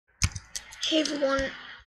Hey everyone,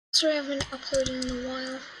 sorry I haven't uploaded in a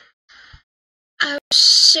while. I was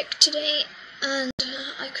sick today and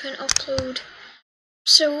I couldn't upload,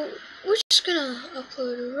 so we're just gonna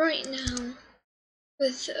upload right now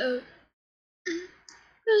with it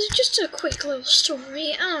was just a quick little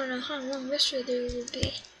story. I don't know how long this video will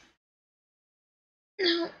be.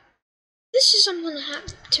 Now, this is something that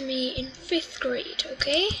happened to me in 5th grade,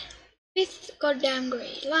 okay? 5th goddamn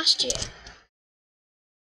grade, last year.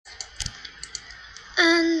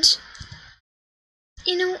 And,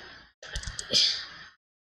 you know,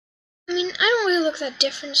 I mean, I don't really look that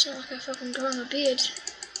different. It's not like I've fucking grown a beard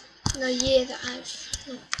in the year that I've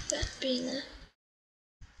not been there.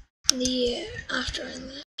 In the year after I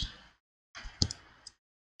left.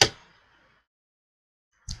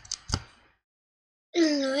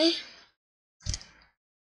 Anyway,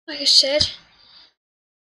 like I said,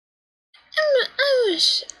 I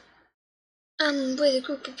was with a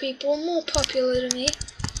group of people more popular than me,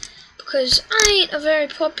 because I ain't a very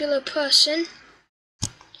popular person.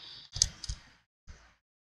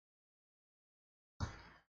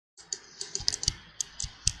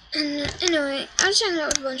 And anyway, I was hanging out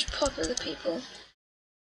with a bunch of popular people.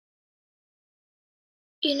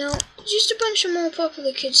 You know, just a bunch of more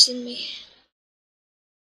popular kids than me.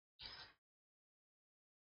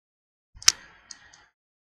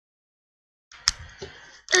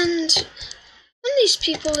 And one of these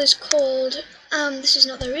people is called, this is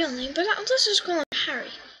not their real name, but let's just call him Harry.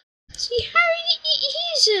 See, Harry,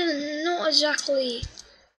 he's not exactly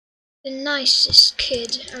the nicest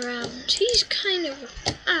kid around. He's kind of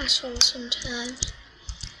an asshole sometimes.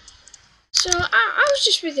 So I was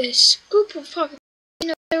just with this group of popular, you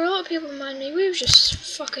know, there were a lot of people behind me. We were just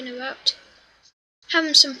fucking about,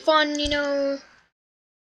 having some fun, you know.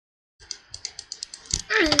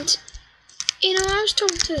 And, you know, I was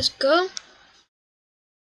talking to this girl.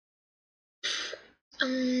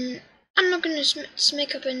 I'm not gonna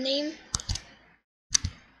make up a name.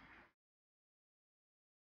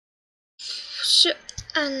 So,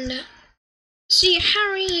 and see,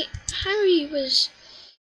 Harry was,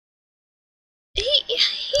 he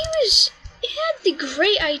had the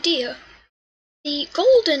great idea, the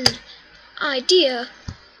golden idea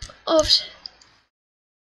of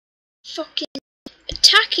fucking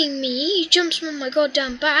attacking me. He jumps on my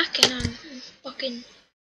goddamn back and I'm fucking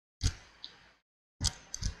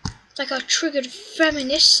like a triggered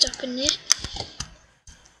feminist up in there.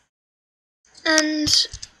 And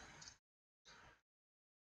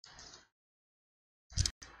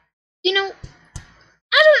you know,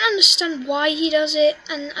 I don't understand why he does it,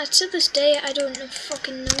 and to this day I don't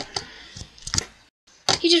fucking know.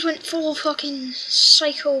 He just went full fucking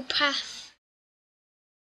psychopath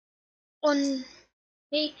on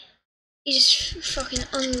me. He just fucking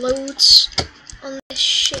unloads on this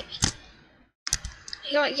shit.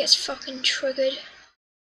 He like gets fucking triggered.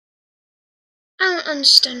 I don't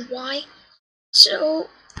understand why. So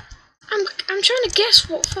I'm trying to guess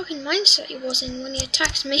what fucking mindset he was in when he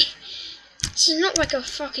attacked me. This is not like a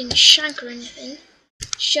fucking shank or anything.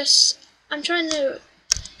 It's just I'm trying to.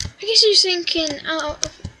 I guess he was thinking. I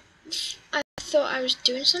thought I was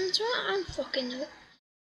doing something to her. I don't fucking know.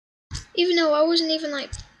 Even though I wasn't even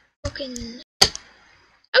like fucking.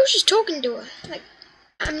 I was just talking to her. Like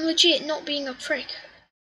I'm legit not being a prick.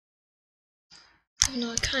 Even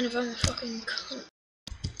though I kind of am a fucking cunt.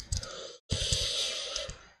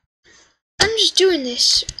 I'm just doing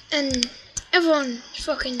this, and everyone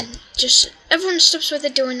stops what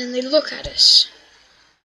they're doing and they look at us.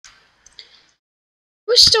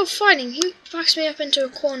 We're still fighting. He backs me up into a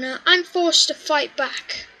corner. I'm forced to fight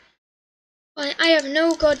back. I have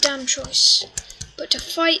no goddamn choice but to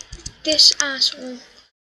fight this asshole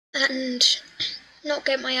and not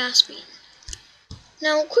get my ass beat.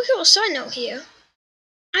 Now, quick little side note here.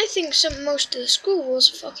 I think most of the school rules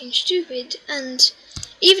are fucking stupid, and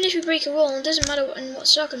even if you break a rule, it doesn't matter in what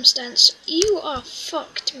circumstance, you are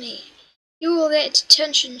fucked, mate. You will get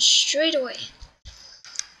detention straight away.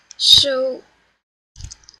 So,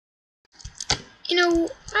 you know,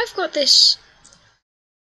 I've got this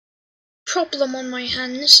problem on my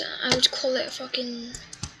hands. I would call it wouldn't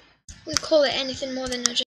call it anything more than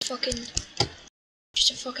just a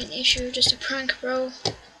fucking issue, just a prank, bro.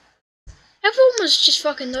 Everyone was just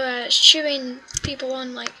fucking there, cheering people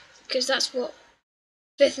on, like, because that's what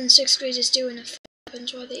 5th and 6th graders do, and if it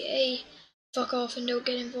happens, whether A, fuck off and don't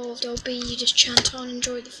get involved, or B, you just chant on,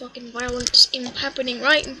 enjoy the fucking violence happening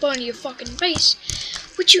right in front of your fucking face,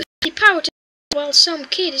 which you have the power to, while some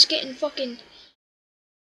kid is getting fucking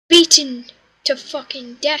beaten to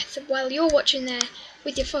fucking death while you're watching there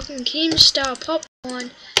with your fucking Keemstar popcorn,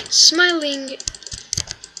 smiling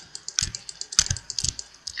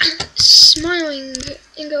smiling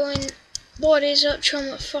and going, "What is up,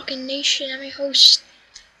 Trauma fucking Nation? I'm your host,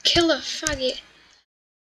 Killer Faggot.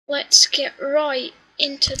 Let's get right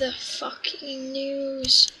into the fucking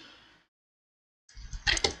news."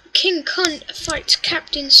 King Cunt fights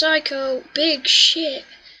Captain Psycho. Big shit.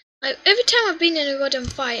 Like, every time I've been in a goddamn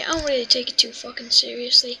fight, I don't really take it too fucking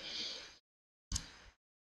seriously.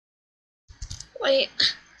 Like,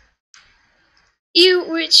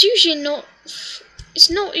 it's usually not. It's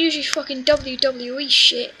not usually fucking WWE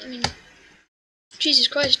shit. I mean, Jesus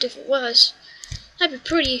Christ, if it was, that'd be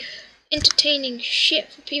pretty entertaining shit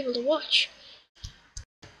for people to watch.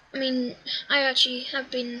 I mean, I actually have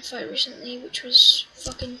been in a fight recently, which was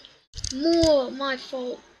fucking more my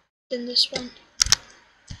fault than this one.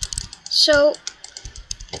 So,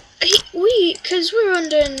 cause we're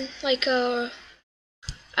under like a,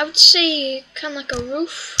 I would say kind of like a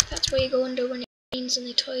roof. That's where you go under when it rains, and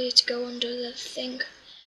they tell you to go under the thing.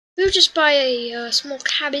 We were just by a small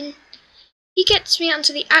cabin. He gets me out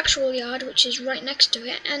into the actual yard, which is right next to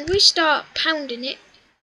it, and we start pounding it.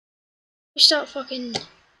 We start fucking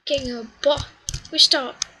getting a butt. We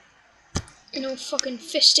start, fucking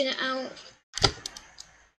fisting it out,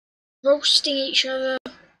 roasting each other,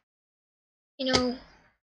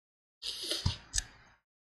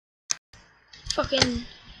 fucking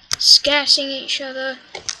scassing each other.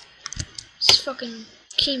 Just fucking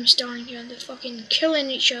keemstarring each other, fucking killing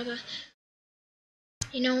each other.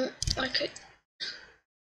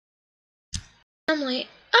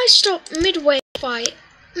 I stop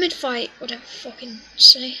mid-fight, whatever fucking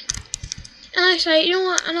say. And I say, you know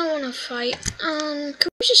what, I don't want to fight, can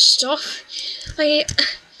we just stop? Like,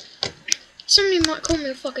 somebody might call me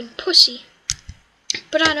a fucking pussy,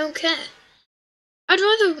 but I don't care. I'd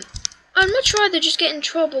much rather just get in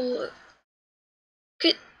trouble.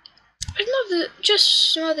 I'd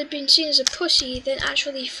rather been seen as a pussy than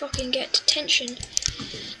actually fucking get detention.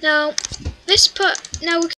 Now we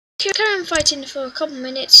carry on fighting for a couple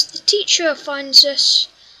minutes. The teacher finds us,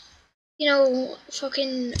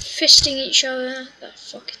 fucking fisting each other. That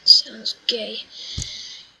fucking sounds gay.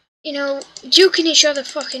 Duking each other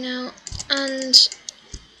fucking out, and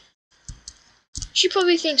she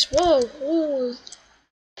probably thinks, whoa,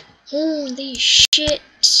 holy shit.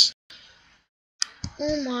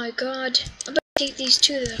 Oh my god, I better take these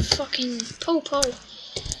two to the fucking po-po.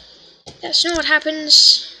 That's not what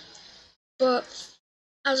happens, but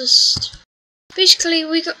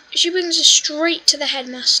basically she brings us straight to the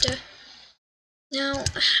headmaster. Now,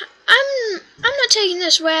 I'm not taking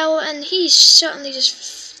this well, and he's certainly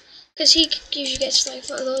just, because he usually gets like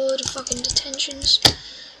a load of fucking detentions,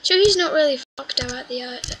 so he's not really fucked out at the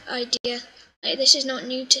idea. Like, this is not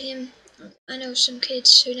new to him. I know some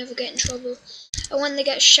kids who never get in trouble, and when they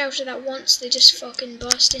get shouted at once, they just fucking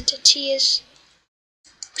burst into tears,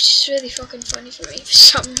 which is really fucking funny for me for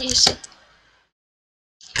some reason.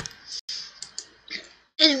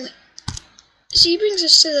 Anyway, so he brings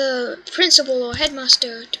us to the principal or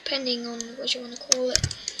headmaster, depending on what you want to call it.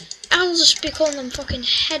 I'll just be calling them fucking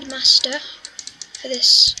headmaster for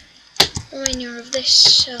this remainder of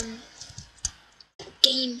this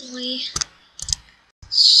gameplay.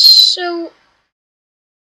 So,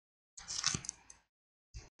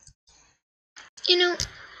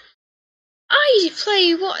 I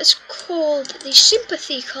play what is called the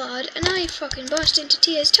sympathy card, and I fucking burst into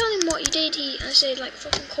tears, telling him what he did. I said, like,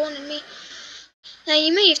 fucking cornered me. Now,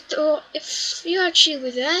 you may have thought, if you actually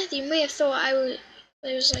were there, you may have thought I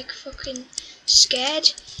was like fucking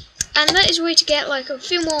scared, and that is a way to get like a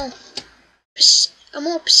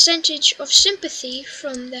more percentage of sympathy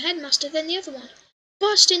from the headmaster than the other one.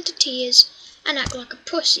 Burst into tears and act like a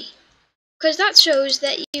pussy, because that shows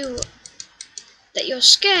that you're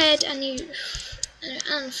scared, and I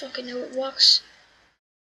don't fucking know it works.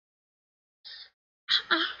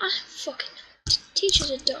 I fucking know. Teachers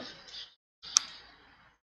are dumb.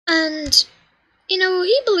 And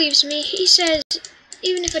he believes me. He says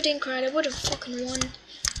even if I didn't cry, I would have fucking won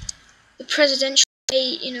the presidential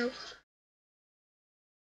debate. I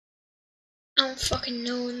don't fucking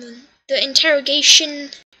know. And then the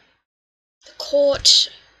interrogation, the court,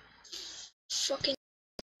 fucking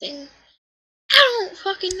thing. I don't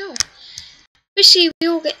fucking know. Basically,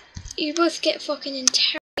 you both get fucking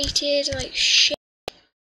interrogated like shit.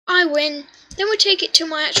 I win. Then we take it to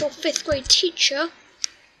my actual 5th grade teacher.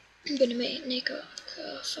 I'm gonna make a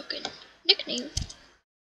fucking nickname.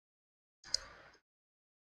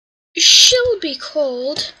 She'll be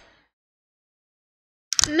called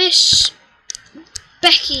Miss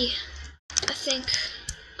Becky, I think.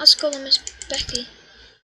 Let's call her Miss Becky.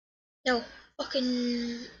 No,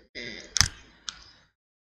 fucking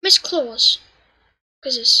Miss Claus.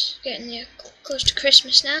 because it's getting close to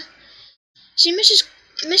Christmas now. See,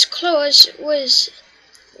 Miss Claus was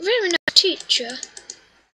a very nice teacher,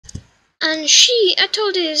 and I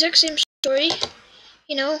told her the exact same story,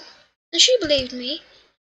 you know, and she believed me.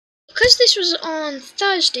 Because this was on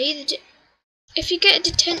Thursday, if you get a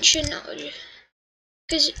detention,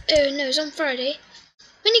 because no, it's on Friday.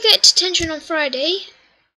 When you get detention on Friday,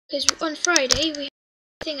 because on Friday we have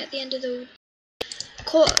a thing at the end of the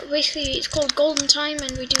basically it's called Golden Time,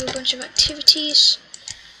 and we do a bunch of activities,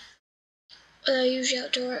 usually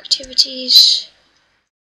outdoor activities.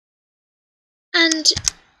 And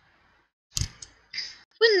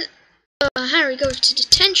when Harry goes to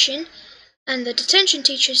detention, and the detention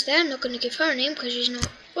teacher's there, I'm not going to give her a name because she's not,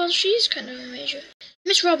 well, she's kind of a major.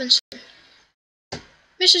 Miss Robinson.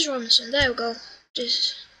 Mrs. Robinson, there we go.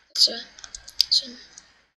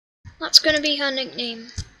 That's going to be her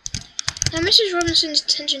nickname. Now, Mrs. Robinson's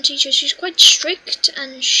detention teacher, she's quite strict,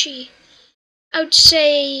 and I would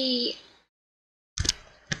say,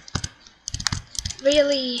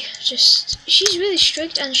 really, she's really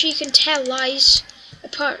strict, and she can tell lies,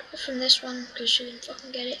 apart from this one, because she didn't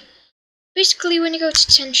fucking get it. Basically, when you go to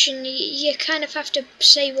detention, you kind of have to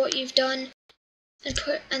say what you've done, and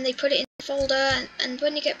they put it in a folder, and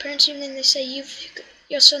when you get parents' evening, they say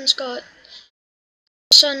your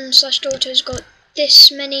son/daughter's got this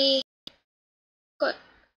many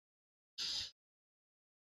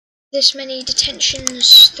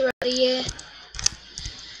detentions throughout the year.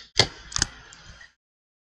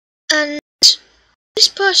 And this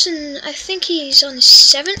person, I think he's on his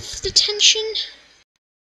 7th detention,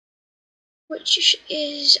 which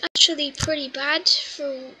is actually pretty bad,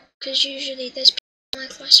 because usually there's people in my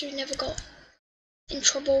class who never got in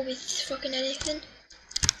trouble with fucking anything,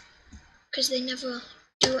 because they never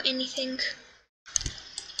do anything,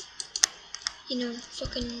 you know,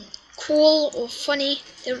 fucking cool or funny.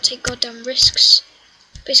 They don't take goddamn risks.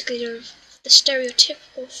 Basically, they're the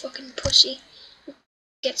stereotypical fucking pussy who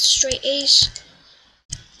gets straight A's.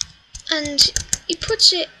 And he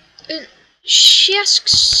puts it, she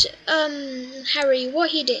asks Harry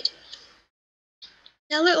what he did.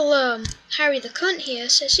 Now little Harry the cunt here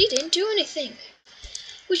says he didn't do anything,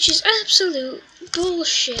 which is absolute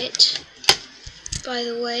bullshit, by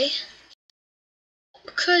the way.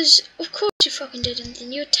 Because of course you fucking did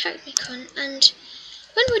anything, you attacked me, cunt. And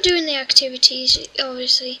when we're doing the activities,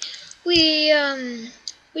 obviously, we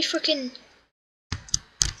freaking,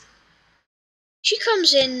 she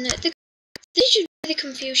comes in, the teacher's really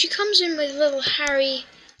confused, she comes in with little Harry,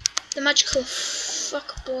 the magical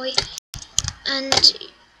fuck boy, and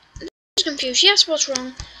she's confused, she asks what's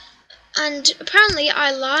wrong, and apparently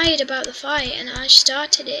I lied about the fight, and I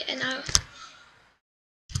started it, and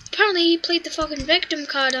apparently he played the fucking victim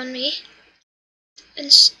card on me,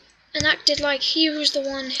 and acted like he was the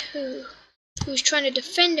one who was trying to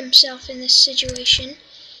defend himself in this situation.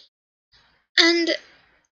 And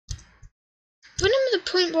when I'm at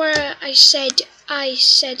the point where I said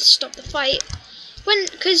stop the fight,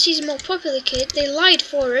 because he's a more popular kid, they lied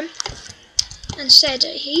for him and said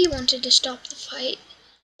he wanted to stop the fight,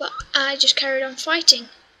 but I just carried on fighting.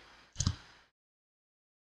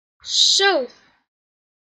 So,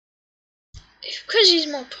 because he's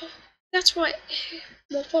that's why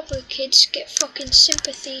more popular kids get fucking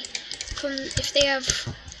sympathy from even if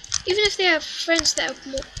they have friends that are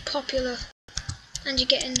more popular, and you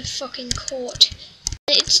get in the fucking court.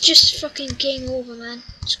 It's just fucking game over, man.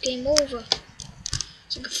 It's game over.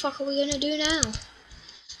 So what the fuck are we gonna do now?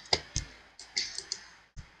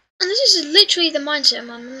 And this is literally the mindset,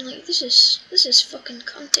 man. I'm like, this is fucking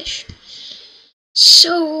cuntish.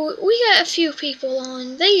 So we get a few people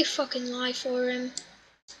on, they fucking lie for him.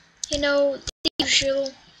 You know, the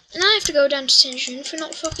usual. And I have to go down to detention for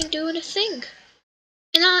not fucking doing a thing.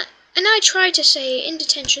 And I tried to say in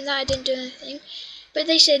detention that I didn't do anything, but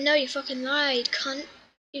they said, no, you fucking lied, cunt.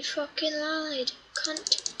 You fucking lied,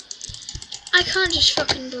 cunt. I can't just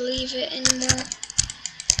fucking believe it anymore.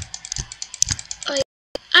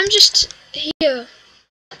 I'm just here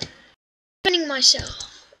defending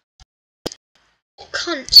myself.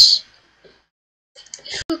 Cunts.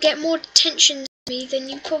 If you get more detention than me, then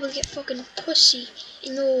you probably get fucking pussy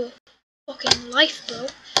in your fucking life, bro.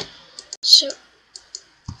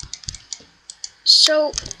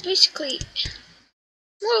 So basically,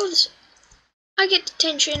 I get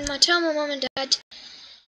detention, I tell my mum and dad,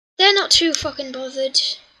 they're not too fucking bothered,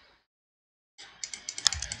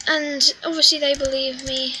 and obviously they believe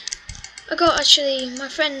me. My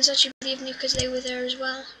friends actually believe me because they were there as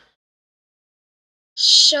well.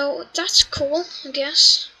 So that's cool, I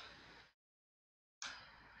guess.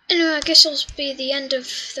 Anyway, I guess that'll be the end of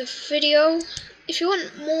the video. if you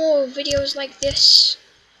want more videos like this,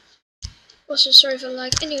 also sorry for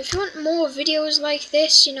like, anyway, if you want more videos like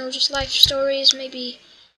this, you know, just life stories, maybe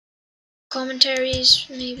commentaries,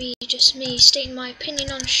 maybe just me stating my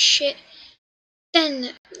opinion on shit,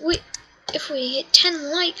 then if we hit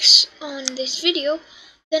 10 likes on this video,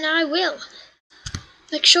 then I will.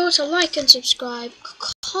 Make sure to like and subscribe,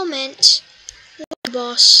 comment,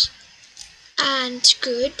 boss, and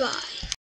goodbye.